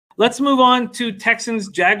Let's move on to Texans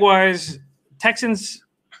Jaguars. Texans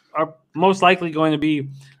are most likely going to be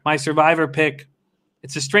my survivor pick.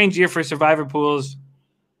 It's a strange year for survivor pools.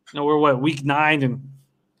 We're week 9, and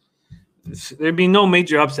there'd be no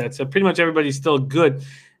major upsets. So pretty much everybody's still good.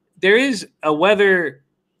 There is a weather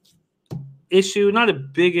issue, not a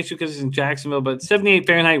big issue because it's in Jacksonville, but 78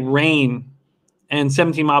 Fahrenheit rain and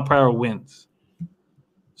 17 mile per hour winds.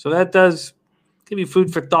 So that does give you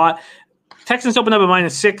food for thought. Texans open up at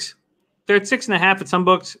 -6. They're at 6.5 at some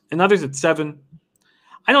books, and others at 7.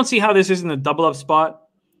 I don't see how this isn't a double up spot.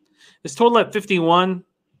 This total at 51,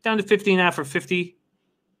 down to 50.5 or 50.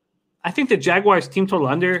 I think the Jaguars team total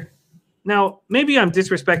under. Now, maybe I'm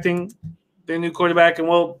disrespecting their new quarterback, and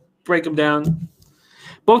we'll break them down.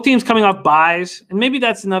 Both teams coming off byes, and maybe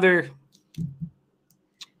that's another.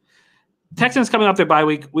 Texans coming off their bye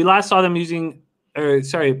week. We last saw them losing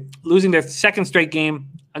their second straight game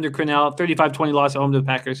under Crennel, 35-20 loss at home to the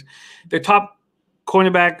Packers. Their top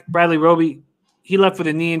cornerback, Bradley Roby, he left with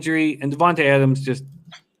a knee injury, and Devontae Adams just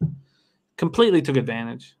completely took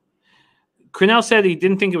advantage. Crennel said he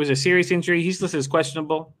didn't think it was a serious injury. He's listed as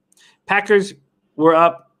questionable. Packers were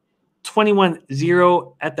up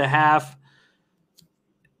 21-0 at the half.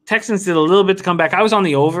 Texans did a little bit to come back. I was on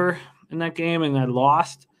the over in that game, and I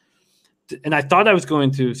lost. And I thought I was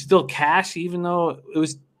going to still cash, even though it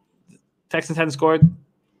was Texans hadn't scored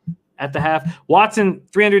at the half. Watson,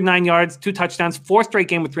 309 yards, 2 touchdowns, 4th straight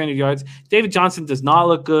game with 300 yards. David Johnson does not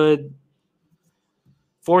look good.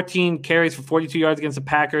 14 carries for 42 yards against the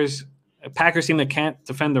Packers. A Packers team that can't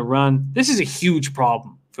defend the run. This is a huge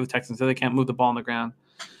problem for the Texans, that they can't move the ball on the ground.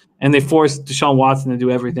 And they forced Deshaun Watson to do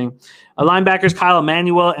everything. Linebackers Kyle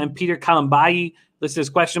Emanuel and Peter Kalambayi listed as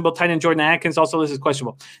questionable. Tight end Jordan Atkins also listed as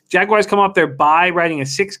questionable. Jaguars come off their bye, riding a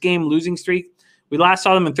 6-game losing streak. We last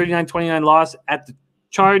saw them in 39-29 loss at the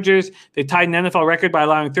Chargers. They tied an NFL record by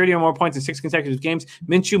allowing 30 or more points in 6 consecutive games.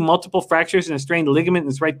 Minshew, multiple fractures and a strained ligament in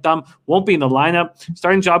his right thumb, won't be in the lineup.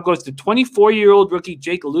 Starting job goes to 24-year-old rookie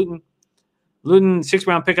Jake Luton. Luton,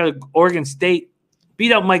 6th-round pick out of Oregon State,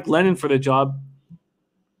 beat out Mike Lennon for the job.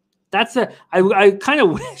 I kind of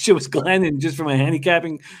wish it was Glennon just from a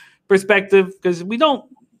handicapping perspective, because we don't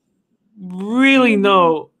really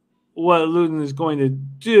know what Luton is going to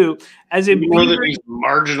do. As a more that he's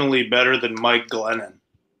marginally better than Mike Glennon.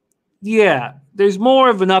 Yeah, there's more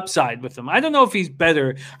of an upside with him. I don't know if he's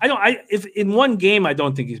better. If in one game, I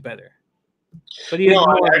don't think he's better. But he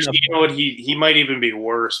actually, you know what? He might even be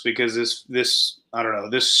worse, because this I don't know.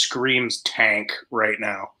 This screams tank right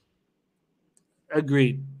now.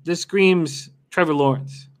 Agreed. This screams Trevor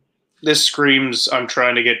Lawrence. This screams I'm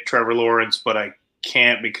trying to get Trevor Lawrence, but I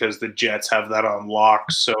can't because the Jets have that on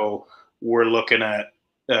lock. So we're looking at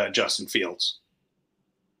Justin Fields.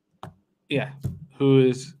 Yeah, who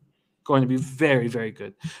is going to be very, very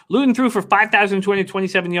good. Luton threw for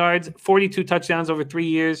 5,227 yards, 42 touchdowns over 3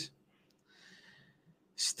 years.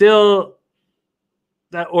 Still,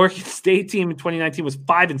 that Oregon State team in 2019 was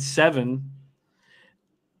 5-7.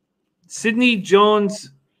 Sidney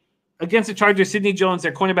Jones against the Chargers. Sidney Jones,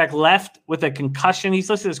 their cornerback, left with a concussion. He's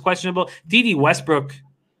listed as questionable. D.D. Westbrook.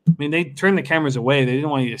 I mean, they turned the cameras away. They didn't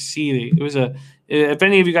want you to see. It was a. If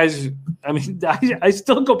any of you guys, I mean, I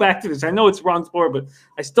still go back to this. I know it's wrong sport, but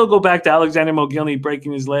I still go back to Alexander Mogilny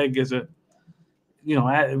breaking his leg as a,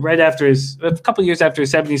 right after a couple of years after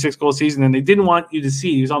his 76-goal season, and they didn't want you to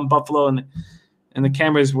see. He was on Buffalo, and the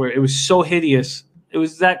cameras were. It was so hideous. It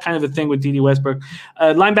was that kind of a thing with D.D. Westbrook.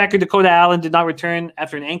 Linebacker Dakota Allen did not return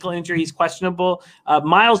after an ankle injury. He's questionable.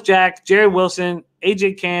 Miles Jack, Jared Wilson,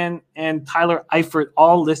 A.J. Cann, and Tyler Eifert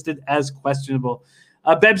all listed as questionable.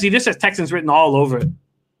 Bebsy, this has Texans written all over it.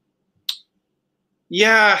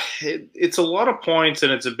 Yeah, it's a lot of points,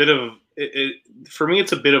 and it's a bit of for me,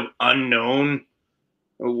 it's a bit of unknown.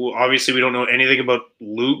 Obviously, we don't know anything about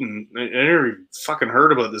Luton. I never even fucking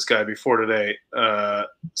heard about this guy before today.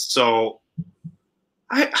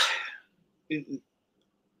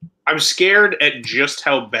 I'm scared at just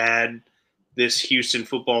how bad this Houston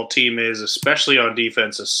football team is, especially on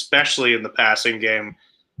defense, especially in the passing game.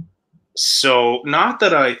 So not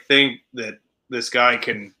that I think that this guy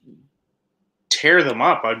can tear them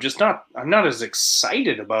up. I'm not as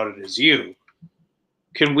excited about it as you.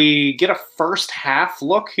 Can we get a first half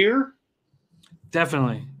look here?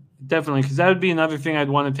 Definitely, because that would be another thing I'd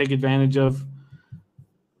want to take advantage of.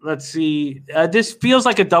 Let's see. This feels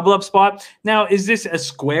like a double-up spot. Now, is this a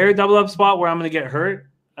square double-up spot where I'm going to get hurt?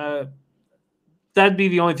 That'd be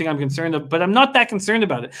the only thing I'm concerned of. But I'm not that concerned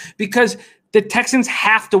about it because the Texans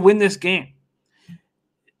have to win this game.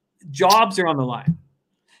 Jobs are on the line.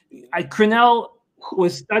 Crennel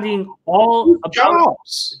was studying all about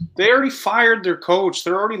jobs. They already fired their coach.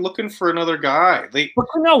 They're already looking for another guy. But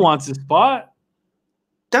Cornell wants a spot.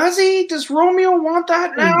 Does he? Does Romeo want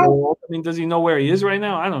that now? I mean, does he know where he is right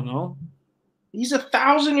now? I don't know. He's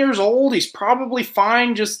 1,000 years old. He's probably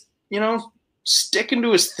fine just, sticking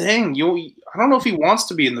to his thing. I don't know if he wants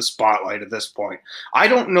to be in the spotlight at this point. I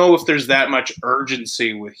don't know if there's that much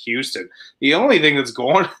urgency with Houston. The only thing that's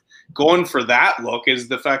going for that look is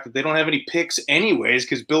the fact that they don't have any picks anyways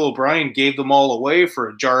because Bill O'Brien gave them all away for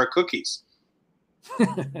a jar of cookies.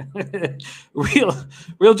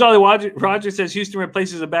 Real Jolly Roger says Houston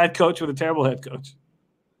replaces a bad coach with a terrible head coach.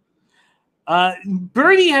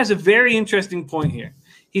 Birdie has a very interesting point here.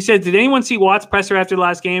 He said, did anyone see Watt's presser after the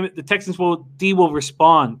last game? The Texans will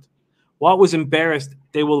respond. Watt was embarrassed.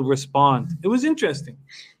 They will respond. It was interesting.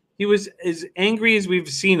 He was as angry as we've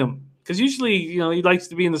seen him. Because usually, he likes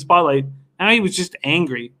to be in the spotlight. Now he was just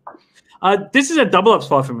angry. This is a double up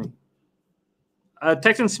spot for me.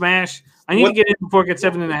 Texans smash. I need to get in before it gets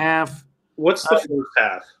 7.5. What's the first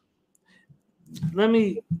half? Let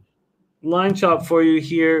me line chop for you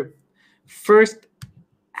here. First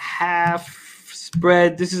half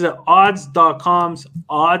spread. This is at odds.com's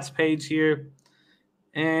odds page here.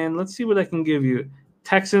 And let's see what I can give you.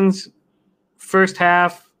 Texans, first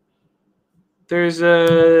half. There's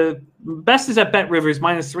a best is at Bet Rivers,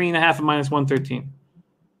 -3.5 and -113.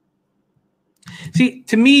 See,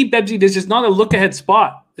 to me, Bebsy, this is not a look-ahead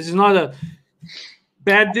spot. This is not a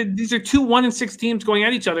bad. These are 2 1-6 teams going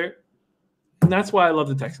at each other, and that's why I love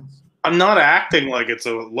the Texans. I'm not acting like it's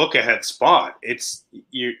a look-ahead spot. It's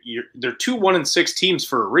they're 2 1-6 teams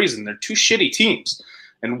for a reason. They're 2 shitty teams,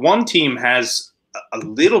 and one team has a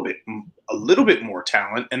little bit more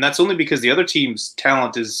talent, and that's only because the other team's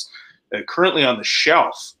talent is currently on the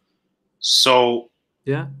shelf. So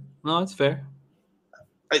yeah, no, that's fair.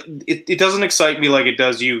 It doesn't excite me like it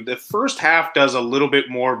does you. The first half does a little bit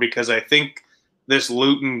more because I think this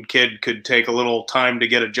Luton kid could take a little time to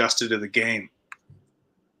get adjusted to the game.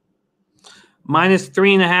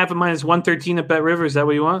 -3.5 and -113 at Bet Rivers. Is that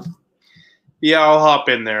what you want? Yeah, I'll hop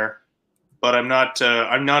in there, but I'm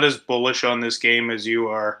not as bullish on this game as you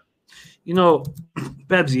are.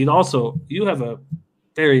 Bebsy, also you have a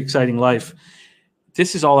very exciting life.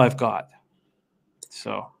 This is all I've got,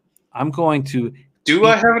 so I'm going to. Do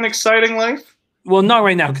I have an exciting life? Well, not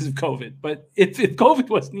right now because of COVID, but if COVID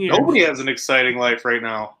wasn't here. Nobody has an exciting life right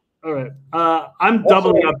now. All right. I'm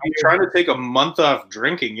doubling up here. I'm trying to take a month off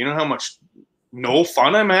drinking. You know how much no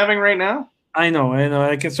fun I'm having right now? I know.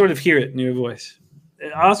 I can sort of hear it in your voice.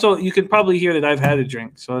 Also, you can probably hear that I've had a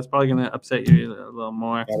drink, so that's probably going to upset you a little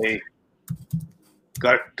more. Hey,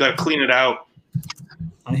 got to clean it out.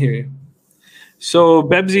 I hear you. So,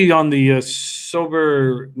 Bebsy, on the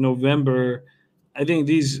Sober November, I think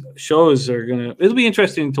these shows are it'll be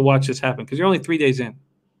interesting to watch this happen because you're only 3 days in.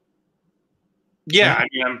 Yeah, I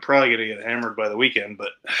mean, I'm probably going to get hammered by the weekend, but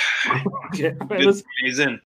okay, 3 days in.